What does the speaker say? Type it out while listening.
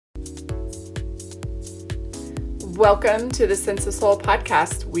Welcome to the Sense of Soul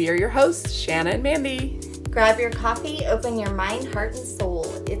podcast. We are your hosts, Shanna and Mandy. Grab your coffee, open your mind, heart, and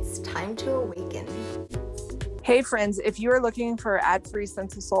soul. It's time to awaken. Hey friends, if you are looking for ad-free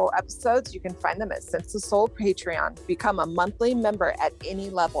Sense of Soul episodes, you can find them at Sense of Soul Patreon. Become a monthly member at any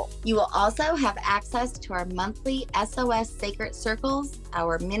level. You will also have access to our monthly SOS Sacred Circles,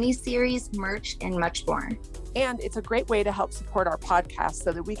 our mini-series, merch, and much more. And it's a great way to help support our podcast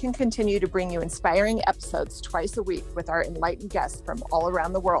so that we can continue to bring you inspiring episodes twice a week with our enlightened guests from all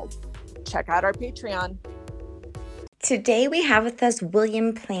around the world. Check out our Patreon. Today we have with us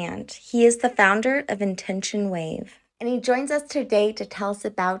William Plant. He is the founder of Intention Wave. And he joins us today to tell us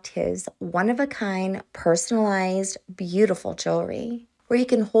about his one-of-a-kind, personalized, beautiful jewelry, where you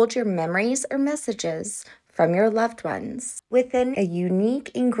can hold your memories or messages from your loved ones within a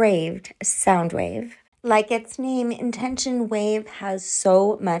unique engraved sound wave. Like its name, Intention Wave has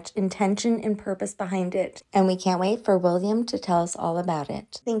so much intention and purpose behind it, and we can't wait for William to tell us all about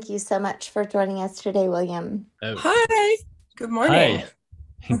it. Thank you so much for joining us today, William. Oh. Hi. Good morning.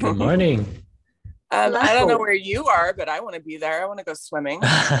 Hi. Good morning. I don't know where you are, but I want to be there. I want to go swimming.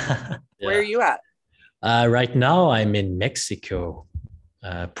 Yeah. Where are you at? Right now, I'm in Mexico,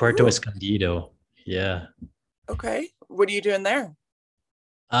 Puerto Ooh. Escondido. Yeah. Okay. What are you doing there?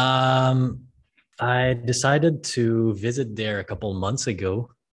 I decided to visit there a couple months ago,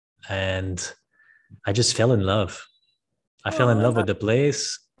 and I just fell in love. I fell in love with the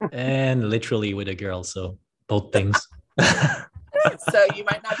place and literally with a girl. So both things. So you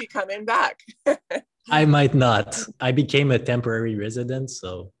might not be coming back. I might not. I became a temporary resident,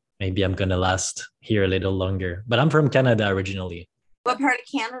 so maybe I'm gonna last here a little longer. But I'm from Canada originally. What part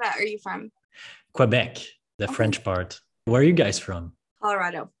of Canada are you from? Quebec, the French part. Where are you guys from?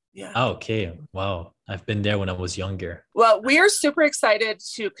 Colorado. Yeah. Oh, okay. Wow. I've been there when I was younger. Well, we are super excited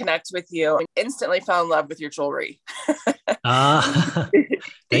to connect with you and instantly fell in love with your jewelry. Thank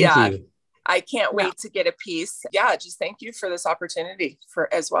you. I can't wait to get a piece. Yeah, just thank you for this opportunity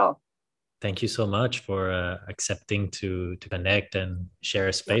as well. Thank you so much for accepting to connect and share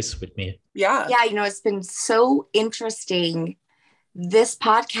a space with me. Yeah. Yeah, it's been so interesting. This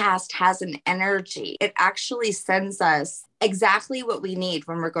podcast has an energy. It actually sends us exactly what we need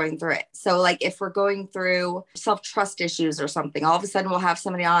when we're going through it. So like if we're going through self-trust issues or something, all of a sudden we'll have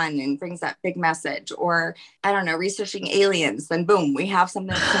somebody on and brings that big message, or I don't know, researching aliens, then boom, we have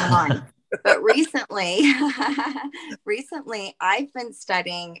something to come on. But recently I've been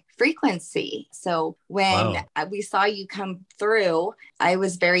studying frequency. So when we saw you come through, I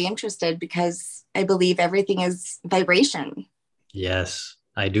was very interested because I believe everything is vibration. Yes,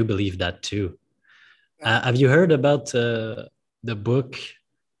 I do believe that too. Have you heard about the book?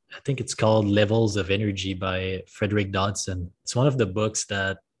 I think it's called Levels of Energy by Frederick Dodson. It's one of the books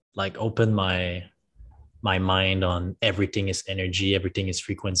that like opened my mind on everything is energy, everything is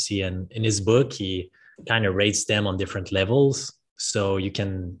frequency. And in his book, he kind of rates them on different levels. So you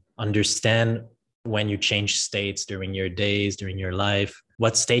can understand when you change states during your days, during your life,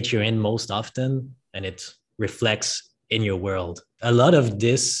 what state you're in most often, and it reflects in your world. A lot of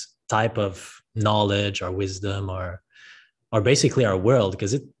this type of knowledge or wisdom or basically our world,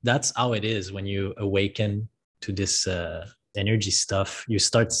 because that's how it is when you awaken to this energy stuff. You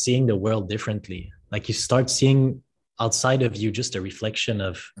start seeing the world differently. Like you start seeing outside of you just a reflection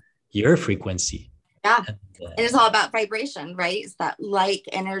of your frequency. Yeah. And it's all about vibration, right? It's that like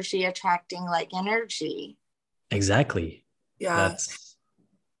energy attracting like energy. Exactly. Yeah.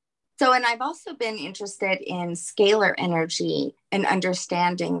 So, and I've also been interested in scalar energy and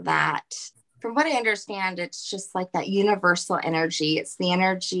understanding that. From what I understand, it's just like that universal energy. It's the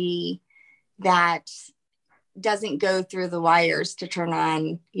energy that doesn't go through the wires to turn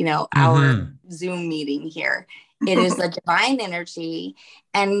on, our Zoom meeting here. It is a divine energy.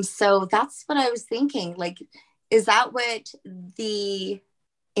 And so that's what I was thinking. Like, is that what the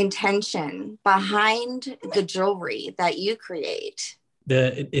intention behind the jewelry that you create?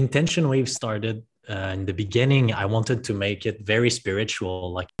 The Intention Wave started in the beginning. I wanted to make it very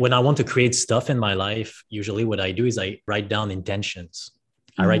spiritual. Like when I want to create stuff in my life, usually what I do is I write down intentions.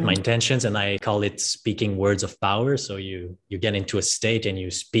 I write my intentions and I call it speaking words of power. So you get into a state and you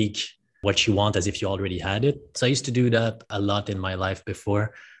speak what you want as if you already had it. So I used to do that a lot in my life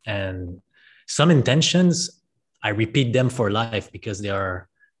before. And some intentions, I repeat them for life because they are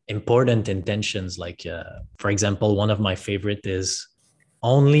important intentions. Like, for example, one of my favorite is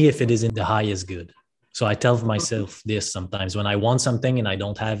only if it is in the highest good. So I tell myself this sometimes when I want something and I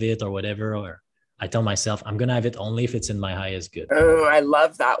don't have it or whatever, or I tell myself, I'm going to have it only if it's in my highest good. Oh, I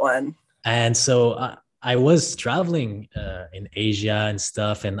love that one. And so I was traveling in Asia and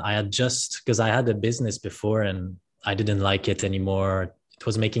stuff. And I had because I had a business before and I didn't like it anymore. It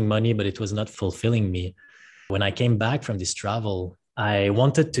was making money, but it was not fulfilling me. When I came back from this travel, I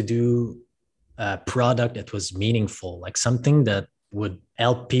wanted to do a product that was meaningful, like something that would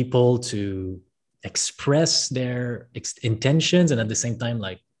help people to express their intentions and at the same time,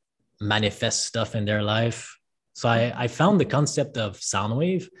 like manifest stuff in their life. So I found the concept of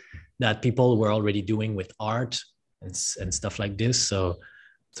Soundwave that people were already doing with art and stuff like this. So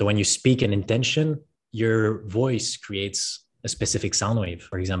when you speak an intention, your voice creates a specific sound wave.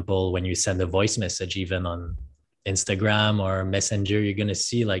 For example, when you send a voice message, even on Instagram or Messenger, you're going to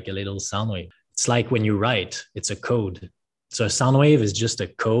see like a little sound wave. It's like when you write, it's a code. So a sound wave is just a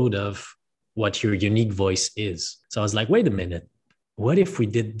code of what your unique voice is. So I was like, wait a minute, what if we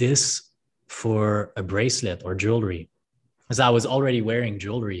did this for a bracelet or jewelry? Because I was already wearing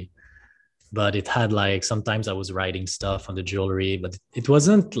jewelry, but it had like, sometimes I was writing stuff on the jewelry, but it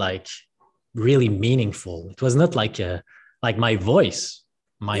wasn't like really meaningful. It was not like my voice,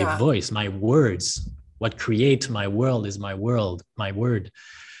 my words. What creates my world is my world, my word.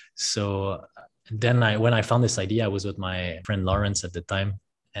 So then when I found this idea, I was with my friend Lawrence at the time,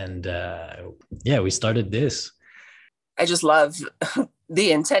 and we started this. I just love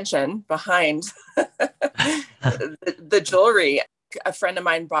the intention behind the jewelry. A friend of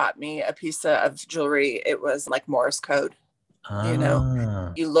mine bought me a piece of jewelry. It was like Morse code. You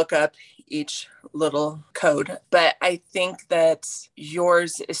know, you look up each little code, but I think that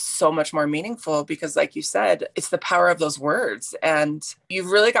yours is so much more meaningful because, like you said, it's the power of those words. And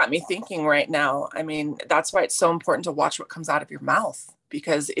you've really got me thinking right now. I mean, that's why it's so important to watch what comes out of your mouth,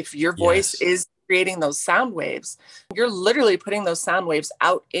 because if your voice is creating those sound waves, you're literally putting those sound waves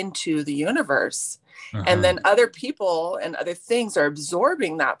out into the universe. And then other people and other things are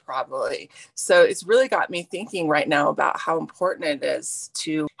absorbing that probably. So it's really got me thinking right now about how important it is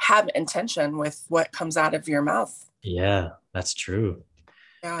to have intention with what comes out of your mouth. Yeah, that's true.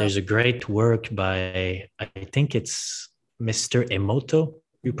 Yeah. There's a great work by, I think it's Mr. Emoto.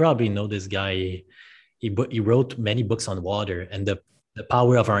 You probably know this guy. He wrote many books on water and the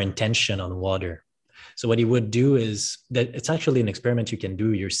power of our intention on water. So what he would do is that it's actually an experiment you can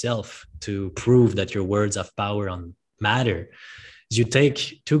do yourself to prove that your words have power on matter. Is you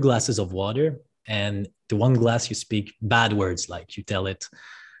take 2 glasses of water, and to one glass you speak bad words, like you tell it,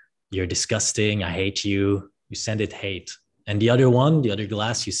 you're disgusting, I hate you, you send it hate. And the other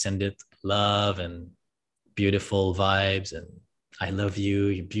glass, you send it love and beautiful vibes and I love you,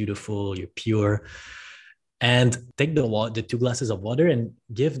 you're beautiful, you're pure. And take the 2 glasses of water and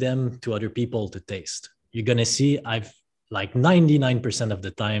give them to other people to taste. You're going to see, I've like 99% of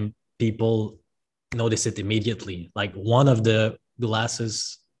the time, people notice it immediately. Like one of the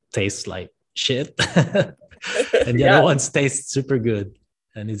glasses tastes like shit and the other ones taste super good.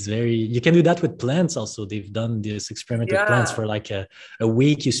 And it's you can do that with plants also. They've done this experiment with plants for like a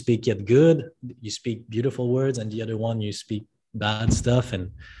week. You speak it good, you speak beautiful words, and the other one you speak bad stuff.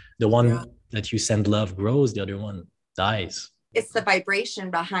 And the one that you send love grows, the other one dies. It's the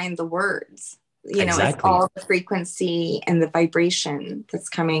vibration behind the words. You know, it's all the frequency and the vibration that's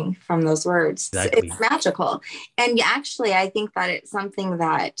coming from those words. Exactly. It's magical. And actually, I think that it's something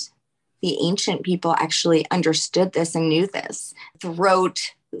that the ancient people actually understood this and knew this. Wrote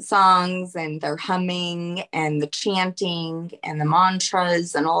songs and their humming and the chanting and the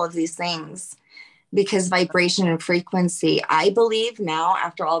mantras and all of these things. Because vibration and frequency, I believe now,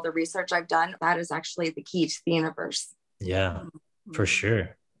 after all the research I've done, that is actually the key to the universe. Yeah, for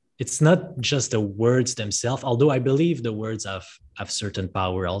sure. It's not just the words themselves, although I believe the words have certain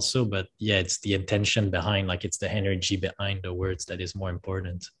power also. But yeah, it's the intention behind, like it's the energy behind the words that is more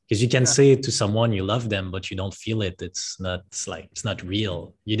important. Because you can say to someone you love them, but you don't feel it. It's not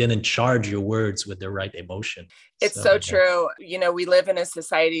real. You didn't charge your words with the right emotion. It's so true. You know, we live in a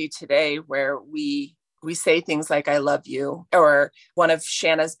society today where we say things like, I love you. Or one of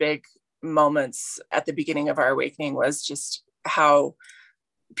Shanna's big moments at the beginning of our awakening was just how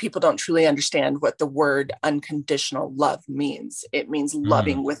people don't truly understand what the word unconditional love means. It means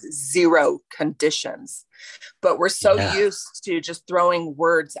loving with 0 conditions. But we're so used to just throwing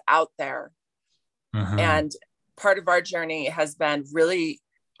words out there. And part of our journey has been really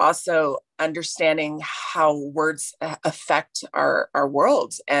also understanding how words affect our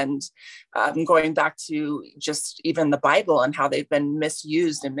world. And going back to just even the Bible and how they've been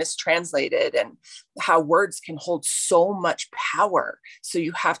misused and mistranslated and how words can hold so much power. So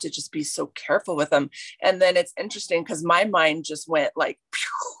you have to just be so careful with them. And then it's interesting because my mind just went like,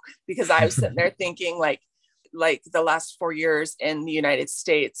 pew, because I was sitting there thinking like, like the last 4 years in the United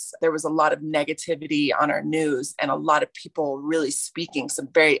States, there was a lot of negativity on our news and a lot of people really speaking some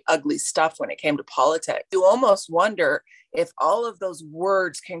very ugly stuff when it came to politics. You almost wonder if all of those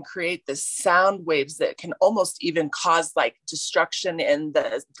words can create the sound waves that can almost even cause like destruction in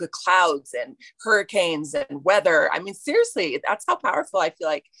the clouds and hurricanes and weather. I mean, seriously, that's how powerful I feel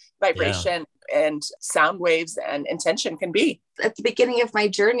like vibration and sound waves and intention can be. At the beginning of my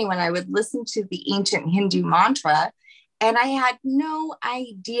journey, when I would listen to the ancient Hindu mantra, and I had no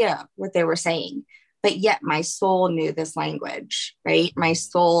idea what they were saying, but yet my soul knew this language, right? My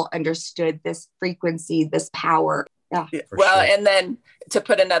soul understood this frequency, this power. Yeah. Well, sure. And then to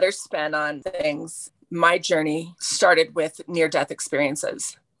put another spin on things, my journey started with near-death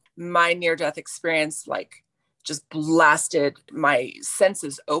experiences. My near-death experience, like, just blasted my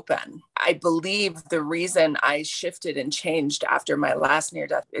senses open. I believe the reason I shifted and changed after my last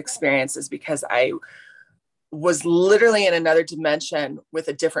near-death experience is because I was literally in another dimension with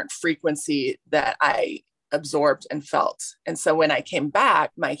a different frequency that I absorbed and felt. And so when I came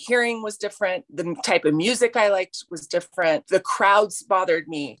back, my hearing was different. The type of music I liked was different. The crowds bothered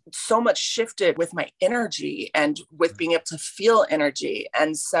me. So much shifted with my energy and with being able to feel energy.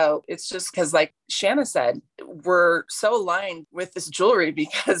 And so it's just because, like Shanna said, we're so aligned with this jewelry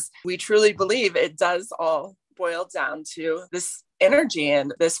because we truly believe it does all boil down to this energy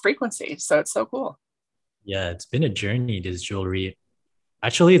and this frequency. So it's so cool. Yeah, it's been a journey, this jewelry.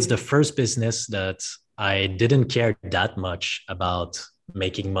 Actually, it's the first business that I didn't care that much about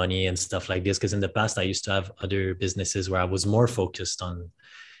making money and stuff like this, because in the past I used to have other businesses where I was more focused on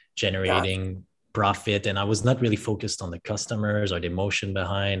generating profit, and I was not really focused on the customers or the emotion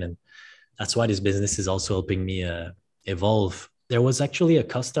behind. And that's why this business is also helping me evolve. There was actually a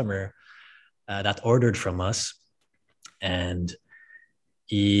customer that ordered from us, and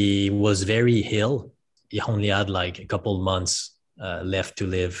he was very ill. He only had like a couple months left to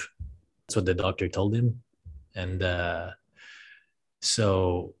live. That's what the doctor told him. And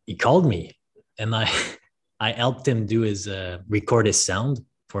so he called me, and I helped him do his record his sound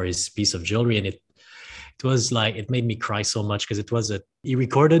for his piece of jewelry. And it was like, it made me cry so much, because he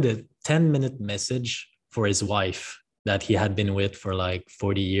recorded a 10-minute message for his wife that he had been with for like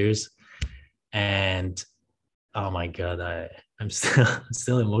 40 years. And oh my God, I'm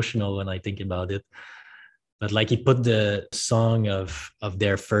still emotional when I think about it. But like, he put the song of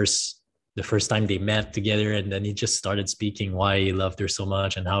the first time they met together, and then he just started speaking why he loved her so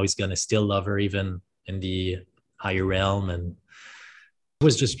much and how he's gonna still love her even in the higher realm. And it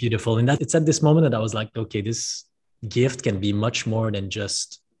was just beautiful. And it's at this moment that I was like, okay, this gift can be much more than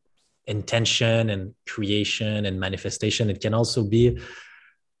just intention and creation and manifestation. It can also be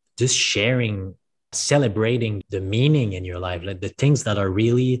just sharing, celebrating the meaning in your life, like the things that are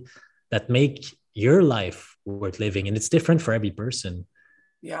really, that make your life worth living. And it's different for every person.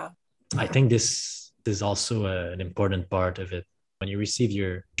 Yeah. I think this is also an important part of it. When you receive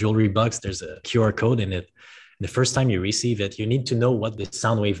your jewelry box, there's a QR code in it. And the first time you receive it, you need to know what the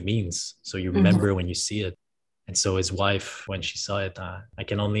sound wave means, so you remember when you see it. And so his wife, when she saw it, I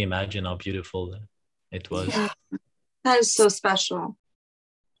can only imagine how beautiful it was. Yeah, that is so special.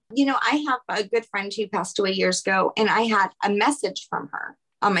 You know, I have a good friend who passed away years ago, and I had a message from her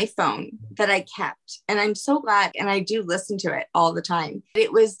on my phone that I kept. And I'm so glad. And I do listen to it all the time.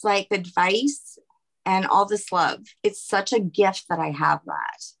 It was like advice and all this love. It's such a gift that I have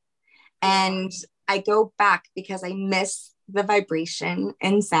that. And I go back because I miss the vibration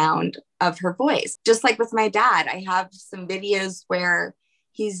and sound of her voice. Just like with my dad, I have some videos where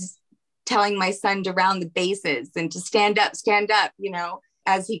he's telling my son to round the bases and to stand up, you know,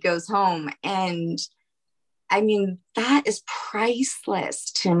 as he goes home. And I mean, that is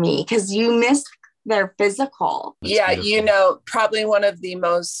priceless to me, because you miss their physical. Yeah, you know, probably one of the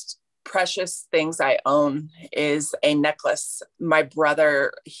most precious things I own is a necklace. My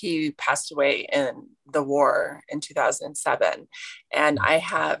brother, he passed away in the war in 2007. And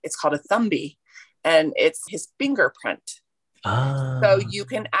it's called a thumbi, and it's his fingerprint. So you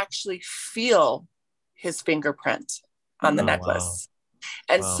can actually feel his fingerprint on the necklace. Wow.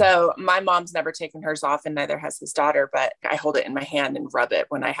 And so my mom's never taken hers off, and neither has his daughter, but I hold it in my hand and rub it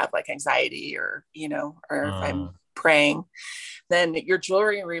when I have like anxiety or, you know, or if I'm praying. Then your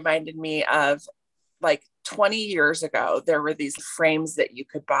jewelry reminded me of like 20 years ago, there were these frames that you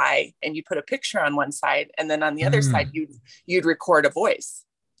could buy, and you put a picture on one side, and then on the other side, you'd record a voice.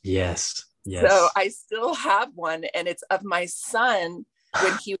 Yes. So I still have one, and it's of my son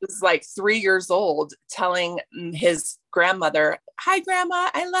when he was like 3 years old, telling his grandmother, "Hi, Grandma,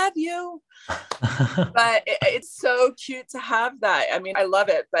 I love you." But it's so cute to have that. I mean, I love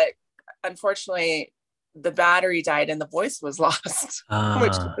it, but unfortunately, the battery died and the voice was lost, which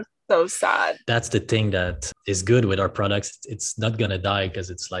Ah, was so sad. that's the thing that is good with our products. It's not gonna die because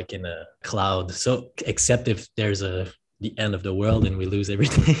it's like in a cloud. So except if there's the end of the world and we lose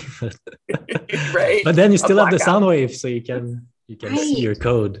everything. Right. But then you A still have the blackout. sound wave, so you can see Right. your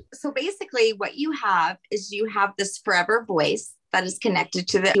code. So basically, what you have is you have this forever voice that is connected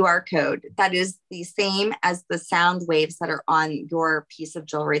to the QR code that is the same as the sound waves that are on your piece of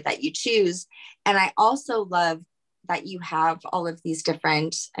jewelry that you choose. And I also love that you have all of these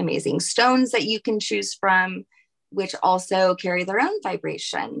different amazing stones that you can choose from, which also carry their own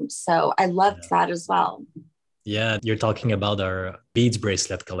vibration. So I loved that as well. Yeah, you're talking about our beads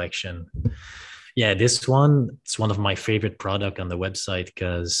bracelet collection. Yeah, this one, it's one of my favorite product on the website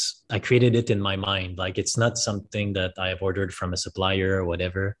because I created it in my mind. Like it's not something that I have ordered from a supplier or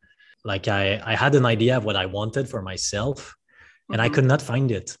whatever. Like I had an idea of what I wanted for myself and I could not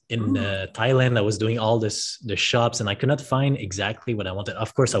find it. In Thailand, I was doing all the shops and I could not find exactly what I wanted.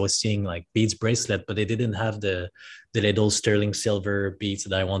 Of course, I was seeing like beads bracelet, but they didn't have the little sterling silver beads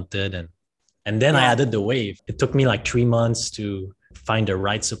that I wanted. And then I added the wave. It took me like 3 months to find the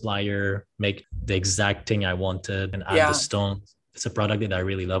right supplier, make the exact thing I wanted, and add the stone. It's a product that I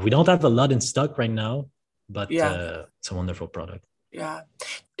really love. We don't have a lot in stock right now, but it's a wonderful product. Yeah.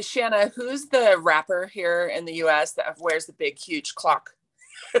 Shanna, who's the rapper here in the US that wears the big, huge clock?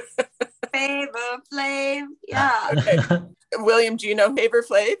 Flavor Flav. Yeah. Okay. William, do you know Flavor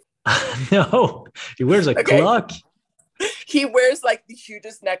Flav? No, he wears a clock. He wears like the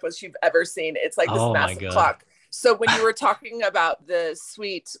hugest necklace you've ever seen. It's like this massive clock. So when you were talking about the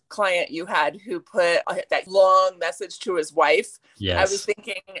sweet client you had who put that long message to his wife, I was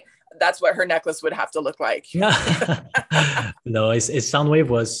thinking that's what her necklace would have to look like. No, his sound wave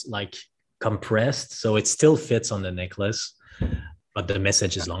was like compressed, so it still fits on the necklace, but the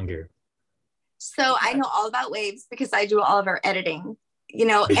message is longer. So I know all about waves because I do all of our editing. You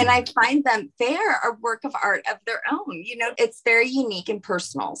know, and I find them, they're a work of art of their own. You know, it's very unique and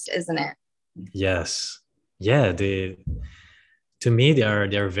personal, isn't it? Yes. Yeah. To me,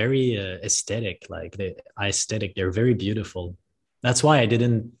 they're very aesthetic, like aesthetic. They're very beautiful. That's why I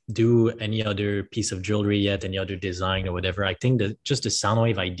didn't do any other piece of jewelry yet, any other design or whatever. I think that just the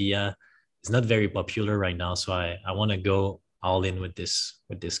Soundwave idea is not very popular right now. So I want to go all in with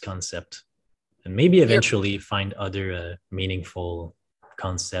this concept and maybe eventually find other meaningful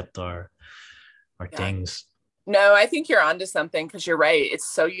concept or things. No, I think you're onto something because you're right. It's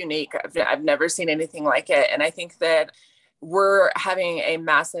so unique. I've never seen anything like it. And I think that we're having a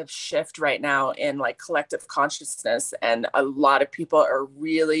massive shift right now in like collective consciousness. And a lot of people are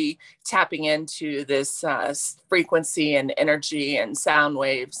really tapping into this frequency and energy and sound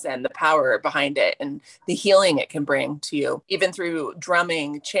waves and the power behind it and the healing it can bring to you, even through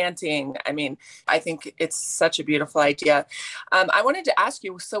drumming, chanting. I mean, I think it's such a beautiful idea. I wanted to ask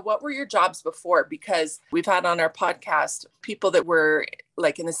you, so what were your jobs before? Because we've had on our podcast people that were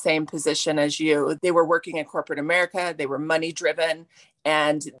like in the same position as you. They were working in corporate America. They were money driven,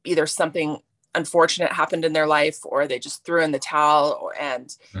 and either something unfortunate happened in their life or they just threw in the towel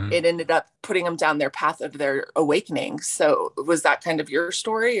and it ended up putting them down their path of their awakening. So was that kind of your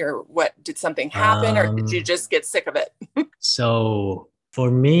story, or what? Did something happen or did you just get sick of it? So for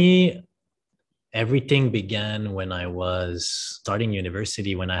me, everything began when I was starting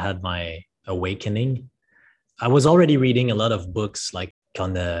university, when I had my awakening. I was already reading a lot of books like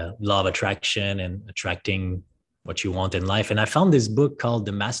on the law of attraction and attracting what you want in life. And I found this book called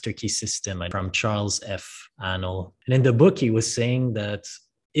The Master Key System from Charles F. Arnold. And in the book, he was saying that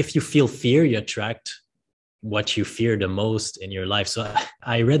if you feel fear, you attract what you fear the most in your life. So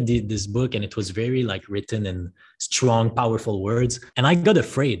I read this book and it was very like written in strong, powerful words. And I got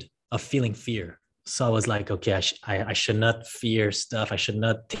afraid of feeling fear. So I was like, okay, I should not fear stuff. I should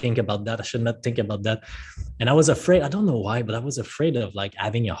not think about that. I should not think about that. And I was afraid. I don't know why, but I was afraid of like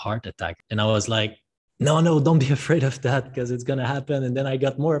having a heart attack. And I was like, no, don't be afraid of that because it's going to happen. And then I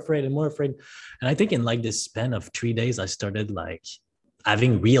got more afraid and more afraid. And I think in like this span of 3 days, I started like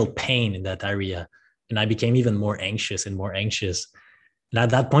having real pain in that area. And I became even more anxious and more anxious. And at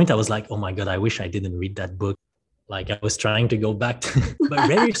that point, I was like, oh my God, I wish I didn't read that book. Like I was trying to go back to, but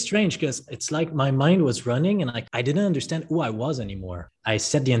very strange because it's like my mind was running and like I didn't understand who I was anymore. I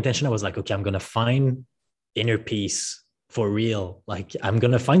set the intention. I was like, okay, I'm going to find inner peace for real. Like I'm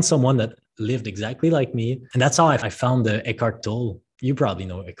going to find someone that lived exactly like me. And that's how I found the Eckhart Tolle. You probably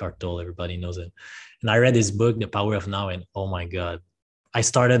know Eckhart Tolle. Everybody knows it. And I read his book, The Power of Now. And oh my God, I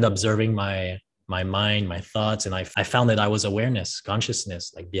started observing my mind, my thoughts. And I found that I was awareness,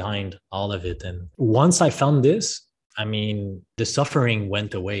 consciousness, like behind all of it. And once I found this, I mean, the suffering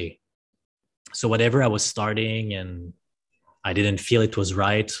went away. So whatever I was starting and I didn't feel it was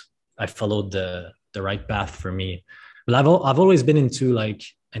right, I followed the right path for me. But I've always been into like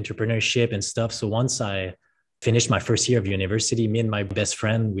entrepreneurship and stuff. So once I finished my first year of university, me and my best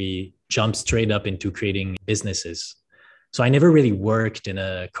friend, we jumped straight up into creating businesses. So I never really worked in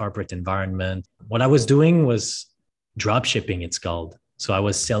a corporate environment. What I was doing was drop shipping, it's called. So I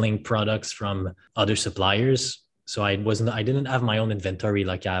was selling products from other suppliers. So I didn't have my own inventory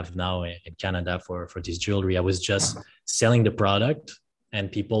like I have now in Canada for this jewelry. I was just selling the product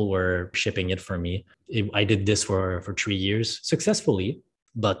and people were shipping it for me. I did this for 3 years successfully,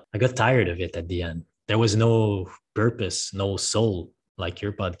 but I got tired of it at the end. There was no purpose, no soul like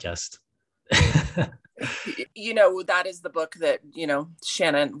your podcast. That is the book that,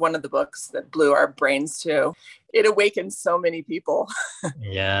 Shannon, one of the books that blew our brains to. It awakened so many people.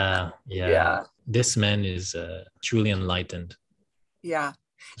 Yeah. This man is truly enlightened. Yeah.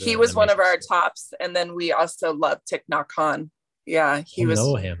 He was one of our tops. And then we also love Thich Nhat Hanh. Yeah. I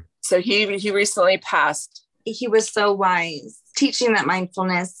know him. So he recently passed. He was so wise, teaching that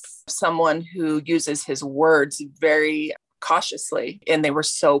mindfulness. Someone who uses his words very cautiously, and they were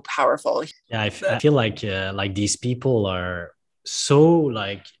so powerful. Yeah, I feel like these people are so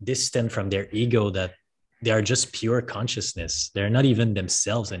like distant from their ego that they are just pure consciousness. They're not even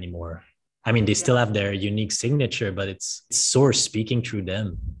themselves anymore. I mean, they still have their unique signature, but it's source speaking through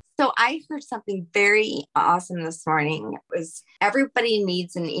them. So I heard something very awesome this morning. It was everybody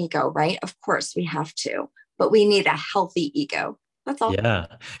needs an ego, right? Of course we have to, but we need a healthy ego. That's all. Yeah,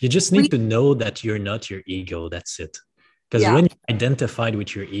 you just need to know that you're not your ego. That's it. Because when you're identified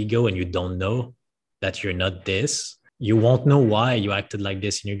with your ego and you don't know that you're not this, you won't know why you acted like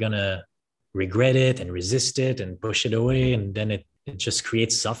this. And you're going to regret it and resist it and push it away. And then it just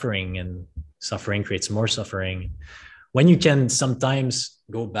creates suffering, and suffering creates more suffering. When you can sometimes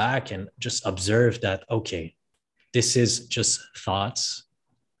go back and just observe that, okay, this is just thoughts,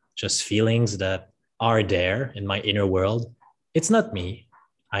 just feelings that are there in my inner world. It's not me.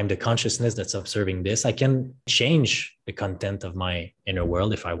 I'm the consciousness that's observing this. I can change the content of my inner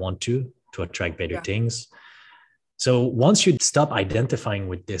world if I want to attract better things. So once you stop identifying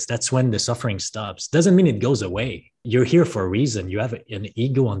with this, that's when the suffering stops. Doesn't mean it goes away. You're here for a reason. You have an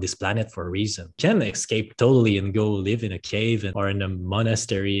ego on this planet for a reason. You can escape totally and go live in a cave or in a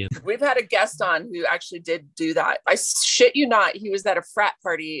monastery. We've had a guest on who actually did do that. I shit you not. He was at a frat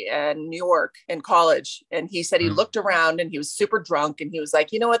party in New York in college. And he said he looked around and he was super drunk. And he was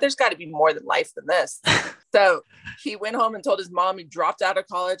like, you know what? There's got to be more than life than this. So he went home and told his mom he dropped out of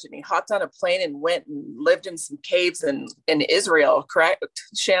college and he hopped on a plane and went and lived in some caves in Israel. Correct,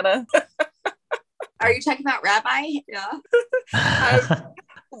 Shanna? Are you talking about Rabbi? Yeah.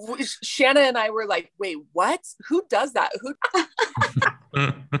 Shanna and I were like, wait, what? Who does that?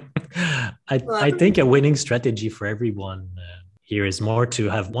 I think a winning strategy for everyone here is more to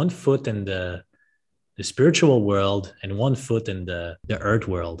have one foot in the spiritual world and one foot in the earth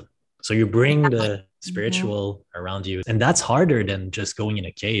world. So you bring the spiritual around you, and that's harder than just going in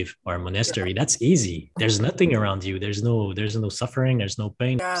a cave or a monastery. That's easy. There's nothing around you. There's no suffering. There's no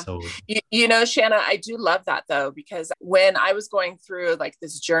pain. So Shanna, I do love that though, because when I was going through like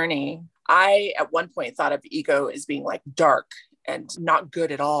this journey, I at one point thought of ego as being like dark and not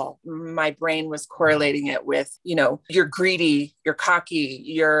good at all. My brain was correlating it with, you're greedy, you're cocky,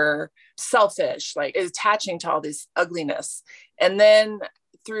 you're selfish, like attaching to all this ugliness. And then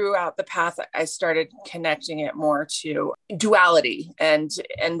throughout the path, I started connecting it more to duality and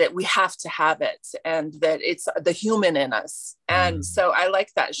that we have to have it and that it's the human in us. And so I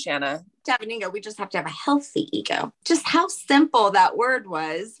like that, Shanna. To have an ego, we just have to have a healthy ego. Just how simple that word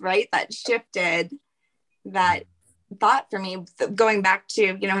was, right? That shifted that thought for me, going back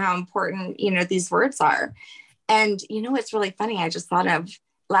to, how important, these words are. And, it's really funny. I just thought of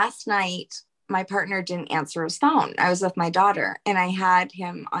last night, my partner didn't answer his phone. I was with my daughter and I had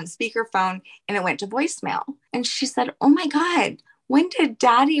him on speakerphone and it went to voicemail. And she said, oh my God, when did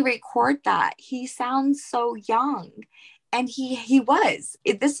daddy record that? He sounds so young. And he was.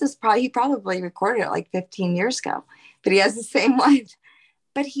 He probably recorded it like 15 years ago, but he has the same one.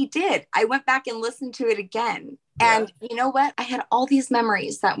 But he did. I went back and listened to it again. And you know what? I had all these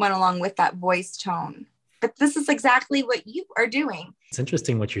memories that went along with that voice tone. But this is exactly what you are doing. It's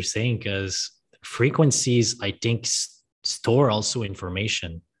interesting what you're saying, because frequencies, I think, store also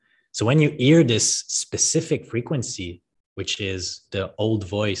information. So when you hear this specific frequency, which is the old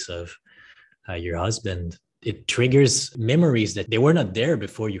voice of your husband, it triggers memories that they were not there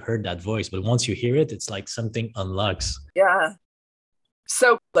before you heard that voice. But once you hear it, it's like something unlocks. Yeah.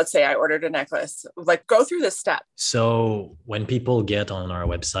 So let's say I ordered a necklace, like go through this step. So when people get on our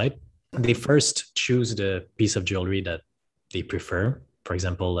website, they first choose the piece of jewelry that they prefer. For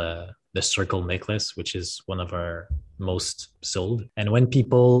example, the circle necklace, which is one of our most sold. And when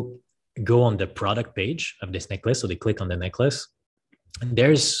people go on the product page of this necklace, so they click on the necklace,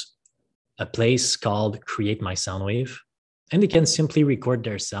 there's a place called Create My Soundwave, and they can simply record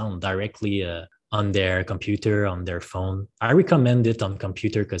their sound directly on their computer, on their phone. I recommend it on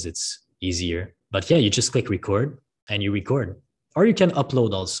computer because it's easier. But yeah, you just click record and you record. Or you can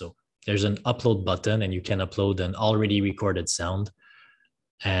upload also. There's an upload button and you can upload an already recorded sound.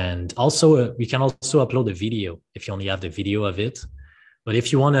 And also, you can also upload a video if you only have the video of it. But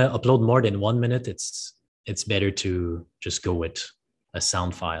if you want to upload more than 1 minute, it's better to just go with a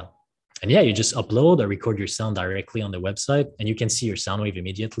sound file. And yeah, you just upload or record your sound directly on the website and you can see your sound wave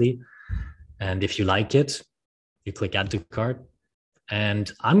immediately. And if you like it, you click add to cart.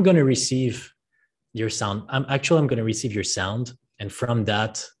 And I'm going to receive your sound. I'm going to receive your sound. And from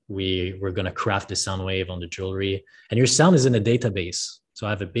that, we're going to craft the sound wave on the jewelry. And your sound is in a database. So I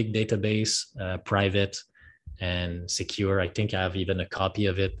have a big database, private and secure. I think I have even a copy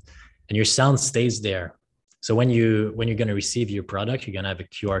of it. And your sound stays there. So when you're going to receive your product, you're going to have a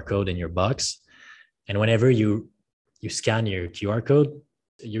QR code in your box. And whenever you scan your QR code,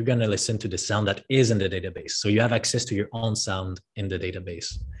 you're going to listen to the sound that is in the database. So you have access to your own sound in the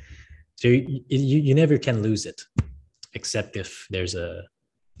database. So you never can lose it, except if there's a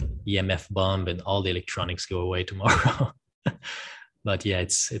EMF bomb and all the electronics go away tomorrow. But yeah,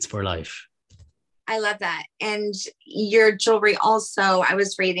 it's for life. I love that. And your jewelry also, I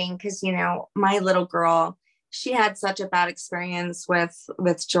was reading, because, my little girl, she had such a bad experience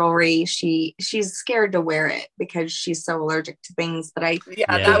with jewelry. She's scared to wear it because she's so allergic to things. But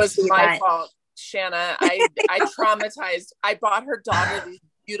that was my fault, Shanna. I traumatized. I bought her daughter these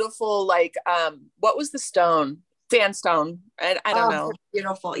beautiful, what was the stone? Sandstone. I don't know.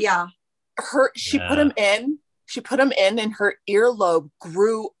 Beautiful. Yeah. She put them in. She put them in and her earlobe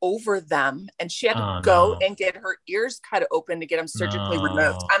grew over them and she had to go and get her ears cut open to get them surgically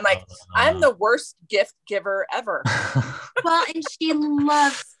removed. I'm like, I'm the worst gift giver ever. Well, and she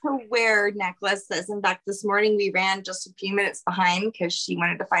loves to wear necklaces. In fact, this morning we ran just a few minutes behind because she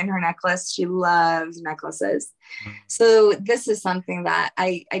wanted to find her necklace. She loves necklaces. So this is something that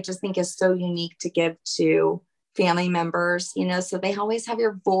I just think is so unique to give to family members, so they always have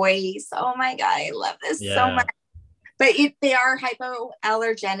your voice. Oh my God, I love this so much. But they are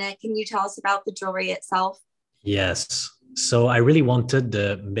hypoallergenic. Can you tell us about the jewelry itself? Yes. So I really wanted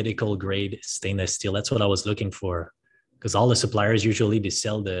the medical grade stainless steel. That's what I was looking for. Because all the suppliers usually they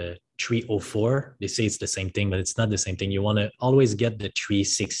sell the 304. They say it's the same thing, but it's not the same thing. You want to always get the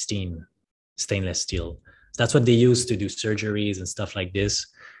 316 stainless steel. So that's what they use to do surgeries and stuff like this.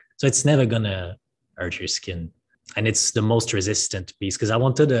 So it's never gonna hurt your skin. And it's the most resistant piece because I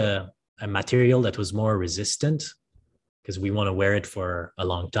wanted a material that was more resistant, because we want to wear it for a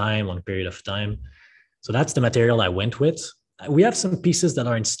long period of time. So that's the material I went with. We have some pieces that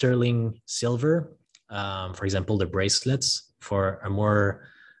are in sterling silver. For example, the bracelets for a more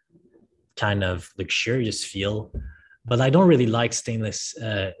kind of luxurious feel. But I don't really like sterling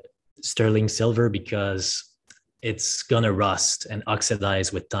silver because it's going to rust and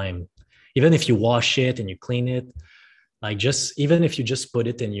oxidize with time. Even if you wash it and you clean it, even if you just put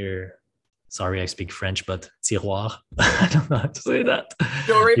it in your, sorry, I speak French, but tiroir. I don't know how to say that.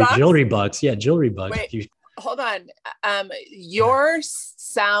 Jewelry box? Jewelry box. Yeah, jewelry box. Wait, hold on. Your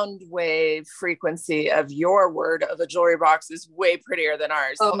sound wave frequency of your word of a jewelry box is way prettier than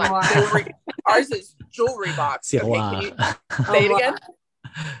ours. Oh, hold on. Ours is jewelry box. Tiroir. Okay, can you say it again?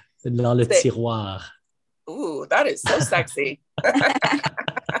 Dans le tiroir. Ooh, that is so sexy.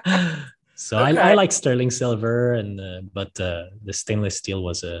 So okay. I like sterling silver, but the stainless steel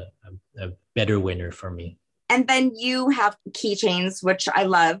was a better winner for me. And then you have keychains, which I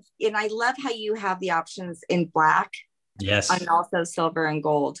love. And I love how you have the options in black. Yes. And also silver and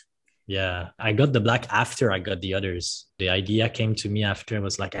gold. Yeah. I got the black after I got the others. The idea came to me after. I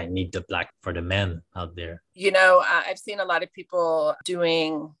was like, I need the black for the men out there. I've seen a lot of people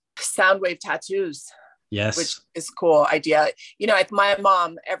doing sound wave tattoos. Yes. Which is cool idea. Like my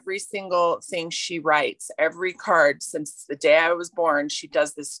mom, every single thing she writes, every card since the day I was born, she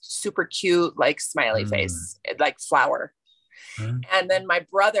does this super cute, smiley face, flower. And then my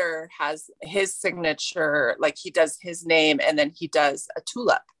brother has his signature, he does his name and then he does a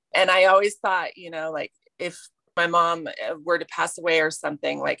tulip. And I always thought, if my mom were to pass away or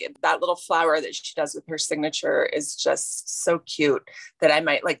something, that little flower that she does with her signature is just so cute that I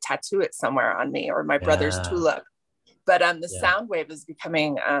might tattoo it somewhere on me, or my brother's tulip. But the Yeah. sound wave is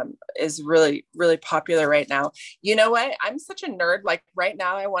becoming is really, really popular right now. You know what? I'm such a nerd. Like right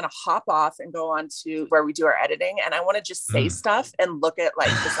now, I want to hop off and go on to where we do our editing, and I want to just say stuff and look at like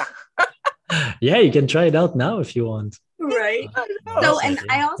the sound. Yeah, you can try it out now if you want. Right. So, and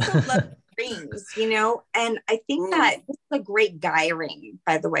I also love rings, and I think that this is a great guy ring,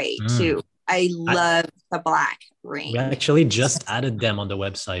 by the way, too. I love the black ring. We actually just added them on the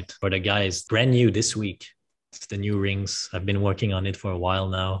website for the guys. Brand new this week. It's the new rings. I've been working on it for a while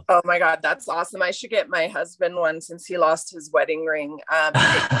now. Oh my God, that's awesome. I should get my husband one since he lost his wedding ring.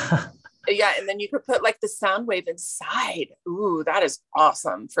 Yeah, and then you could put like the sound wave inside. Ooh, that is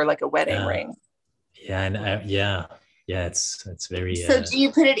awesome for like a wedding ring. Yeah, and it's very. So, do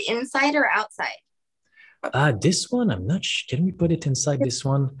you put it inside or outside? This one, I'm not sure. Can we put it inside this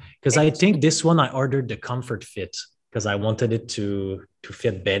one? Because I think this one I ordered the comfort fit because I wanted it to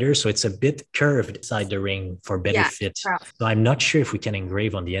fit better. So it's a bit curved inside the ring for better fit. So I'm not sure if we can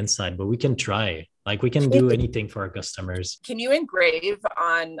engrave on the inside, but we can try. Like we can do anything for our customers. Can you engrave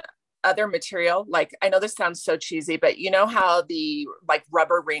on other material? Like, I know this sounds so cheesy, but you know how the like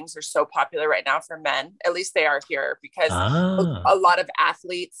rubber rings are so popular right now for men? At least they are here, because a lot of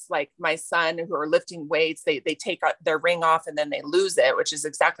athletes, like my son, who are lifting weights, they take their ring off and then they lose it, which is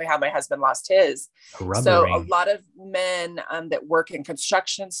exactly how my husband lost his. So a lot of men that work in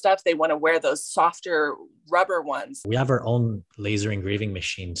construction stuff, they want to wear those softer rubber ones. We have our own laser engraving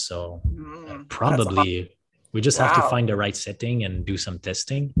machine, so probably we just have to find the right setting and do some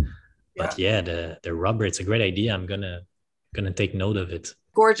testing. But the rubber, it's a great idea. I'm gonna take note of it.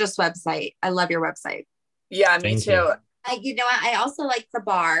 Gorgeous website. I love your website. Yeah, me too. I also like the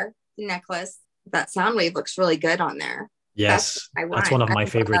bar, the necklace. That sound wave looks really good on there. Yes, that's one of my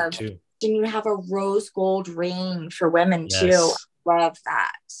favorite too. And you have a rose gold ring for women too. Love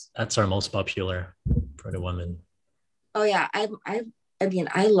that. That's our most popular for the women. Oh yeah, I mean,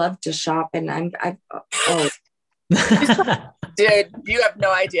 I love to shop, and Dude, you have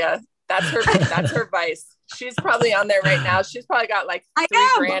no idea. That's her vice. She's probably on there right now. She's probably got like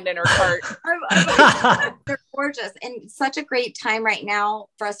 $3,000 in her cart. They're gorgeous, and such a great time right now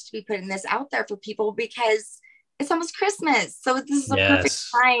for us to be putting this out there for people, because it's almost Christmas. So this is a perfect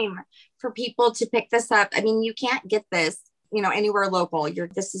time for people to pick this up. I mean, you can't get this, anywhere local.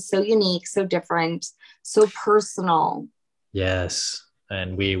 This is so unique, so different, so personal. Yes.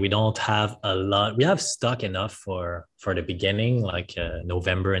 And we don't have a lot. We have stock enough for the beginning, like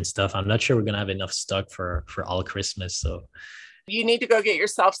November and stuff. I'm not sure we're going to have enough stock for all Christmas. So you need to go get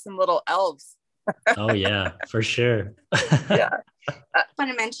yourself some little elves. Oh, yeah, for sure. Yeah. I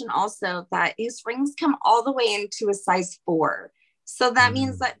want to mention also that these rings come all the way into a size 4. So that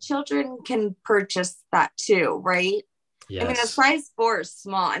means that children can purchase that too, right? Yes. I mean, a size 4 is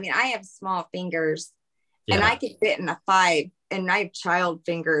small. I mean, I have small fingers and I could fit in a 5. And I have child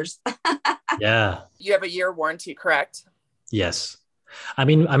fingers. Yeah. You have a year warranty, correct? Yes. I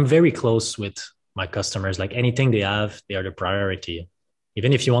mean, I'm very close with my customers. Like anything they have, they are the priority.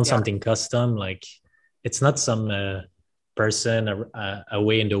 Even if you want something custom, like it's not some person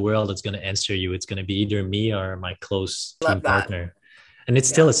away in the world that's going to answer you. It's going to be either me or my close team partner. And it's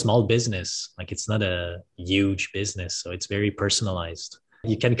still a small business. Like it's not a huge business. So it's very personalized.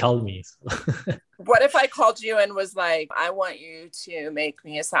 You can call me. What if I called you and was like, I want you to make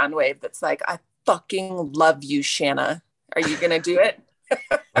me a sound wave that's like, I fucking love you, Shanna. Are you going to do it?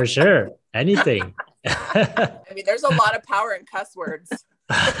 For sure. Anything. I mean, there's a lot of power in cuss words.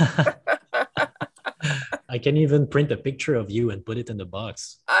 I can even print a picture of you and put it in the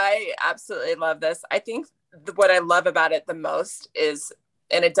box. I absolutely love this. I think what I love about it the most is,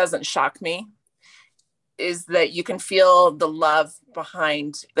 and it doesn't shock me, is that you can feel the love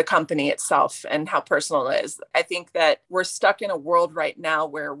behind the company itself and how personal it is. I think that we're stuck in a world right now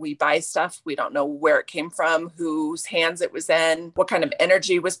where we buy stuff. We don't know where it came from, whose hands it was in, what kind of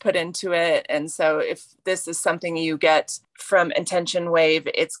energy was put into it. And so if this is something you get from Intention Wave,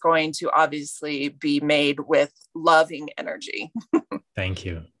 it's going to obviously be made with loving energy. Thank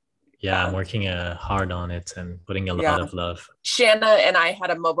you. Yeah, I'm working hard on it and putting a lot of love. Shanna and I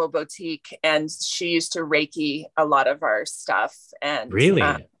had a mobile boutique, and she used to Reiki a lot of our stuff. And really?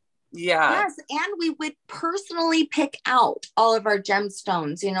 Yes, and we would personally pick out all of our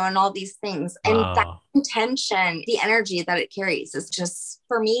gemstones, and all these things. And that intention, the energy that it carries is just,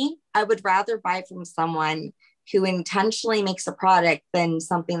 for me, I would rather buy from someone who intentionally makes a product than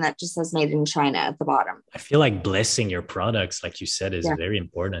something that just says made in China at the bottom. I feel like blessing your products, like you said, is very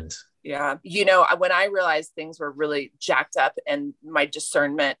important. Yeah. When I realized things were really jacked up and my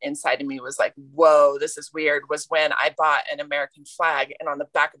discernment inside of me was like, whoa, this is weird, was when I bought an American flag and on the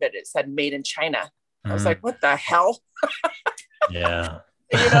back of it, it said made in China. I was like, what the hell? Yeah.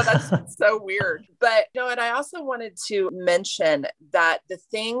 That's so weird. But and I also wanted to mention that the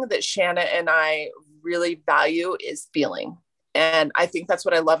thing that Shanna and I really value is feeling. And I think that's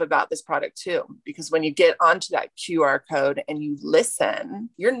what I love about this product too, because when you get onto that QR code and you listen,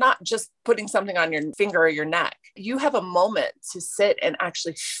 you're not just putting something on your finger or your neck. You have a moment to sit and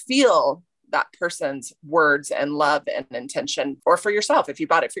actually feel that person's words and love and intention, or for yourself, if you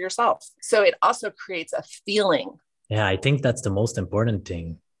bought it for yourself. So it also creates a feeling. Yeah, I think that's the most important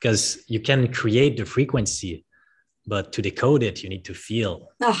thing, because you can create the frequency, but to decode it, you need to feel.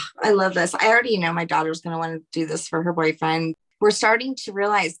 Oh, I love this. I already know my daughter's going to want to do this for her boyfriend. We're starting to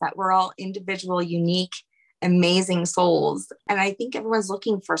realize that we're all individual, unique, amazing souls. And I think everyone's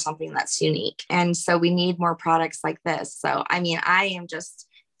looking for something that's unique. And so we need more products like this. So, I mean, I am just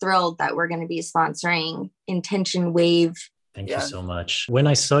thrilled that we're going to be sponsoring Intention Wave. Thank you so much. When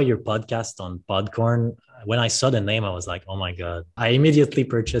I saw your podcast on Podcorn, when I saw the name, I was like, oh my God. I immediately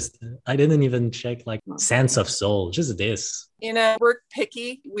purchased it. I didn't even check like Sense of Soul, just this. We're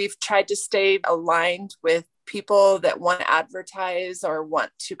picky. We've tried to stay aligned with people that want to advertise or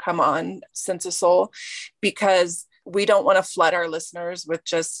want to come on Sense of Soul, because we don't want to flood our listeners with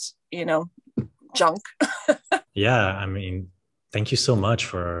just, junk. Yeah. I mean, thank you so much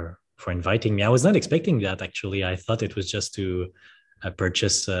for inviting me. I was not expecting that, actually. I thought it was just to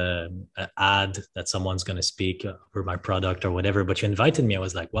purchase an ad that someone's going to speak for my product or whatever. But you invited me. I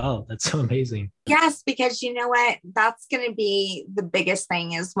was like, wow, that's so amazing. Yes, because you know what? That's going to be the biggest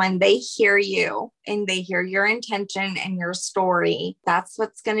thing, is when they hear you and they hear your intention and your story. That's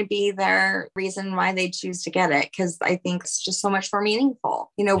what's going to be their reason why they choose to get it. Because I think it's just so much more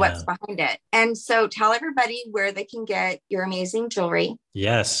meaningful, what's behind it. And so tell everybody where they can get your amazing jewelry.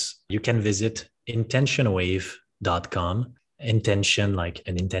 Yes, you can visit intentionwave.com. Intention, like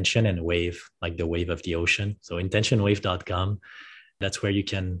an intention, and wave, like the wave of the ocean. So intentionwave.com. That's where you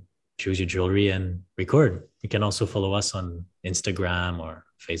can choose your jewelry and record. You can also follow us on Instagram or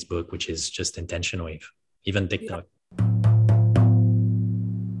Facebook, which is just Intention Wave, even TikTok.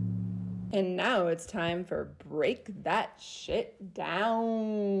 And now it's time for Break That Shit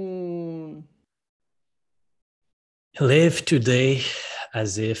Down. Live today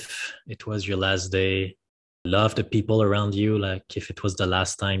as if it was your last day. Love the people around you like if it was the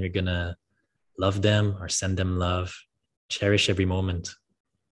last time you're gonna love them or send them love. Cherish every moment.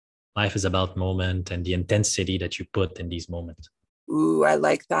 Life is about moment and the intensity that you put in these moments. Ooh, I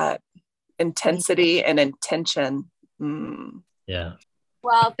like that. Intensity and intention. Yeah.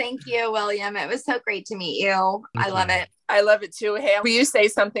 Well, thank you, William. It was so great to meet you. I love it. I love it too. Hey, will you say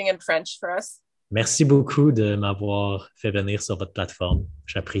something in French for us? Merci beaucoup de m'avoir fait venir sur votre plateforme.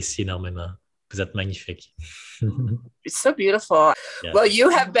 J'apprécie énormément. Vous êtes magnifique. It's so beautiful. Yeah. Well, you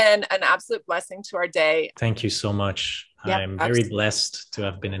have been an absolute blessing to our day. Thank you so much. Yeah, I'm very blessed to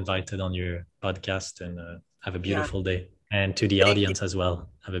have been invited on your podcast, and have a beautiful day. And to the audience as well.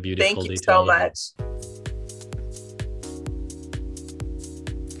 Have a beautiful day. Thank you so much.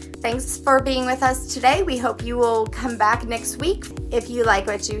 Thanks for being with us today. We hope you will come back next week. If you like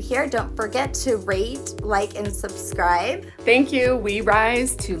what you hear, don't forget to rate, like, and subscribe. Thank you. We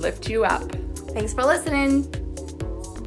rise to lift you up. Thanks for listening.